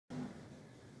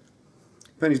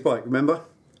Penny's bike, remember?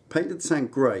 Painted the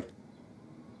tank grey.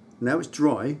 Now it's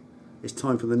dry, it's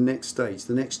time for the next stage,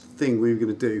 the next thing we're going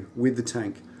to do with the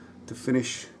tank to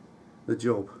finish the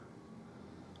job.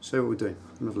 So what we're doing,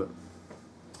 have a look.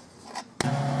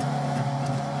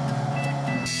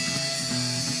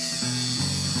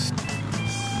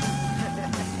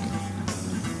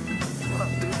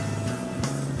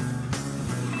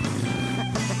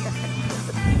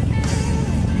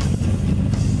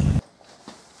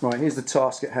 Right, here's the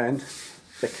task at hand.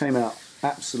 They came out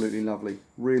absolutely lovely,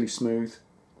 really smooth,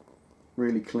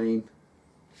 really clean,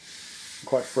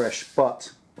 quite fresh,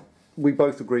 but we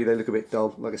both agree they look a bit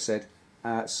dull, like I said.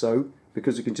 So,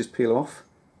 because we can just peel off,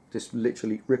 just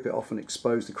literally rip it off and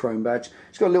expose the chrome badge.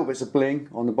 It's got little bits of bling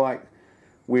on the bike,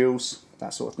 wheels,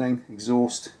 that sort of thing,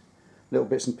 exhaust, little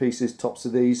bits and pieces, tops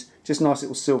of these, just nice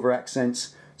little silver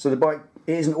accents. So the bike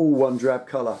isn't all one drab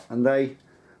colour, and I'm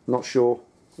not sure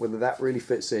whether that really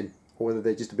fits in or whether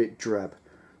they're just a bit drab.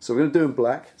 So we're going to do them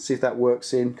black, see if that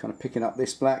works in, kind of picking up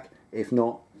this black. If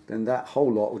not, then that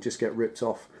whole lot will just get ripped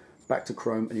off, back to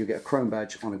chrome, and you'll get a chrome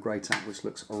badge on a grey tank, which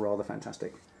looks rather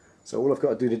fantastic. So all I've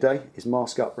got to do today is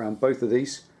mask up around both of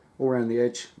these, all around the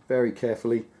edge, very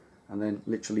carefully, and then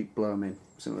literally blow them in.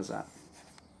 Simple as that.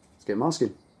 Let's get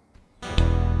masking.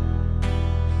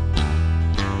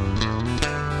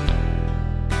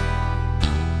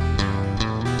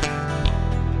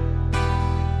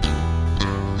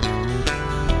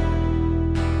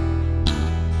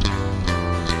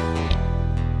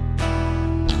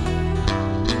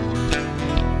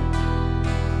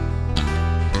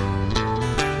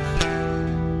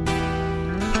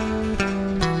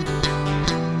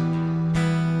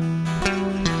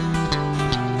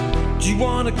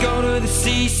 Wanna go to the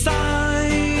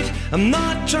seaside. I'm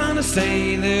not trying to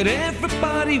say that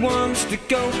everybody wants to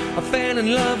go. I fell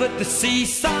in love at the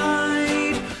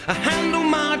seaside. I handle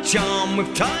my charm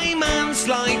with time and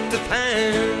sleight of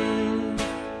hand.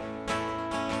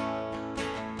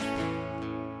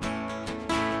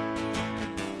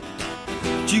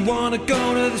 Do you wanna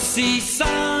go to the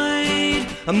seaside?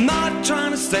 I'm not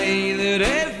trying to say that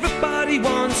everybody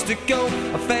wants to go.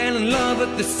 I fell in love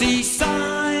at the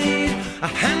seaside. I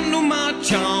handle my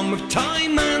charm with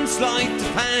time and sleight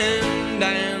of hand,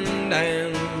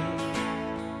 and.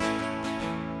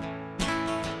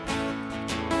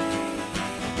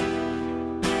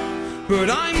 But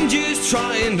I'm just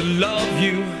trying to love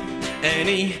you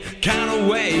any kind of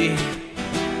way.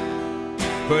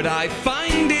 But I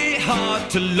find it hard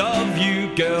to love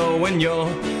you, girl, when you're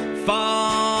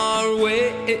far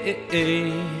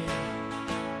away.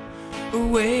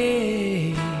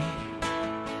 Away.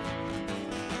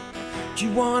 Do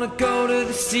you wanna go to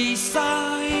the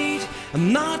seaside?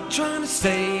 I'm not trying to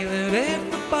say that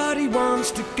everybody wants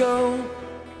to go,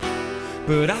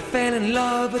 but I fell in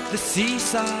love at the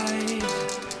seaside.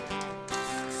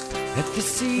 At the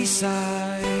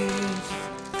seaside.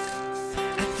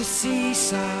 At the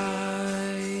seaside.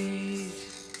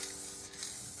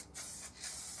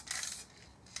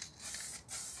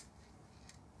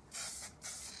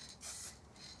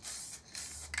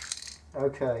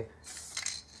 Okay.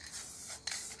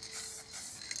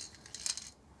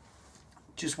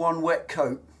 Just one wet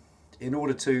coat in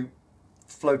order to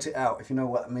float it out, if you know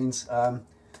what that means.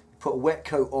 Put a wet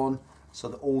coat on so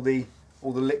that all the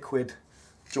liquid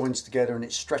joins together and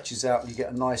it stretches out and you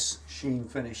get a nice sheen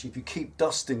finish. If you keep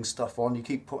dusting stuff on, you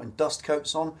keep putting dust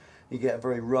coats on, you get a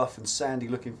very rough and sandy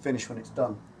looking finish when it's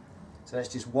done. So that's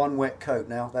just one wet coat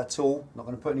now, that's all. Not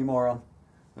going to put any more on.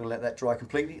 I'm going to let that dry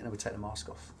completely and then we'll take the mask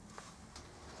off.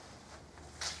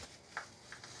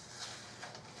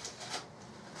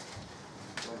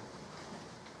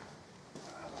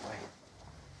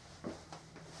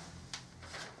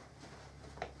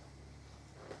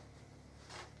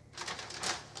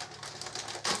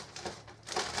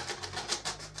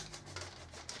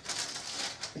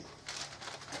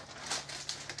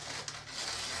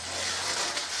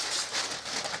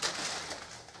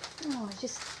 Oh, I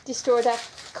just destroyed a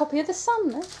copy of The Sun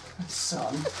then. The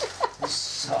Sun? The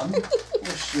Sun?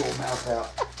 Wash your mouth out.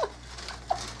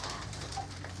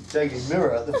 Daily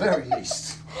Mirror at the very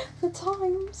least. The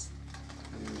Times.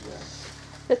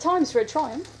 The Times for a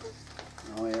triumph.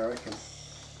 Oh yeah, I reckon.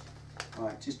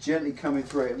 Alright, just gently coming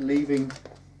through it and leaving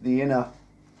the inner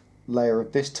layer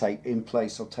of this tape in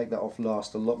place. I'll take that off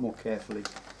last a lot more carefully.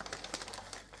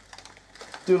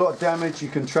 Do a lot of damage, you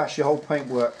can trash your whole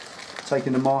paintwork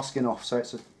taking the masking off, so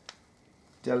it's a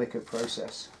delicate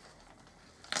process.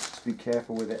 Just be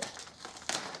careful with it.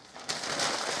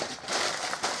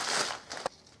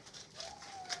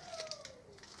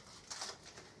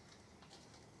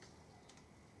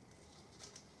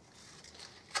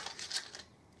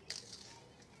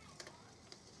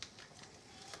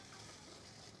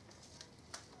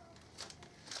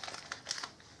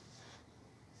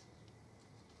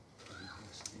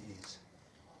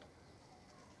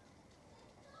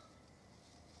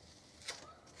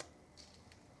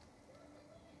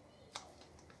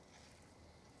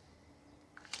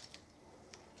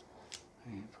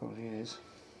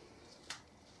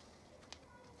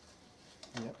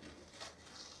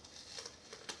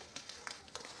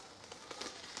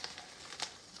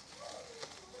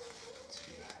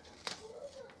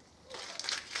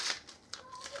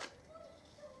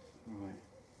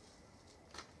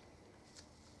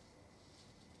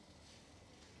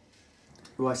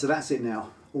 Right, so that's it now.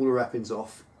 All the wrapping's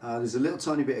off. There's a little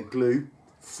tiny bit of glue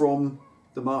from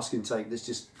the masking tape that's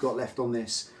just got left on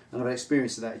this, and I've had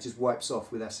experience of that. It just wipes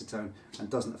off with acetone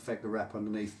and doesn't affect the wrap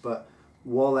underneath. But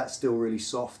while that's still really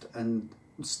soft and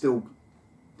still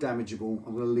damageable,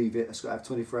 I'm going to leave it. It's got to have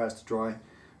 24 hours to dry,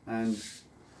 and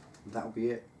that'll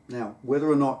be it. Now, whether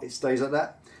or not it stays like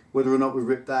that, whether or not we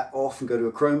rip that off and go to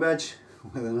a chrome badge,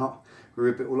 whether or not we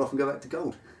rip it all off and go back to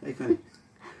gold. Hey, Penny.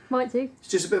 Might do. It's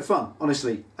just a bit of fun,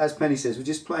 honestly. As Penny says, we're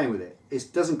just playing with it.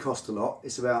 It doesn't cost a lot.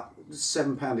 It's about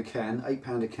 £7 a can,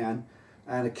 £8 a can,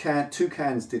 and a can, 2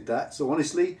 cans did that. So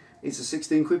honestly, it's a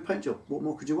 16 quid paint job. What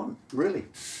more could you want, really?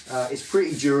 It's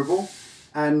pretty durable,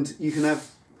 and you can have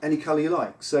any colour you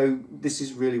like. So this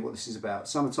is really what this is about.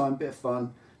 Summertime, bit of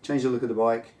fun, change the look of the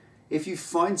bike. If you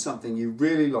find something you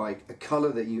really like, a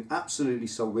colour that you absolutely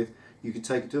sold with, you could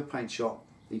take it to a paint shop.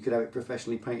 You could have it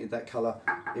professionally painted that colour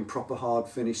in proper hard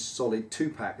finished solid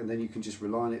 2-pack, and then you can just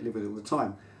rely on it, live with it all the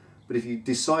time. But if you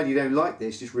decide you don't like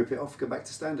this, just rip it off, go back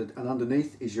to standard, and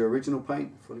underneath is your original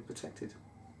paint, fully protected.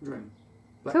 What do you reckon?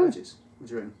 Black Cool. badges. What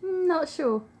do you reckon? Not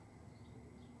sure.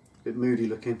 Bit moody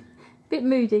looking. Bit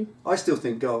moody. I still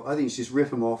think gold. I think you should just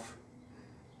rip them off,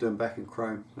 do them back in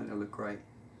chrome. I think they'll look great.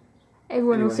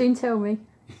 Everyone will Anyway. soon tell me.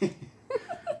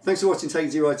 Thanks for watching. Take it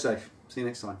easy, ride safe. See you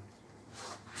next time.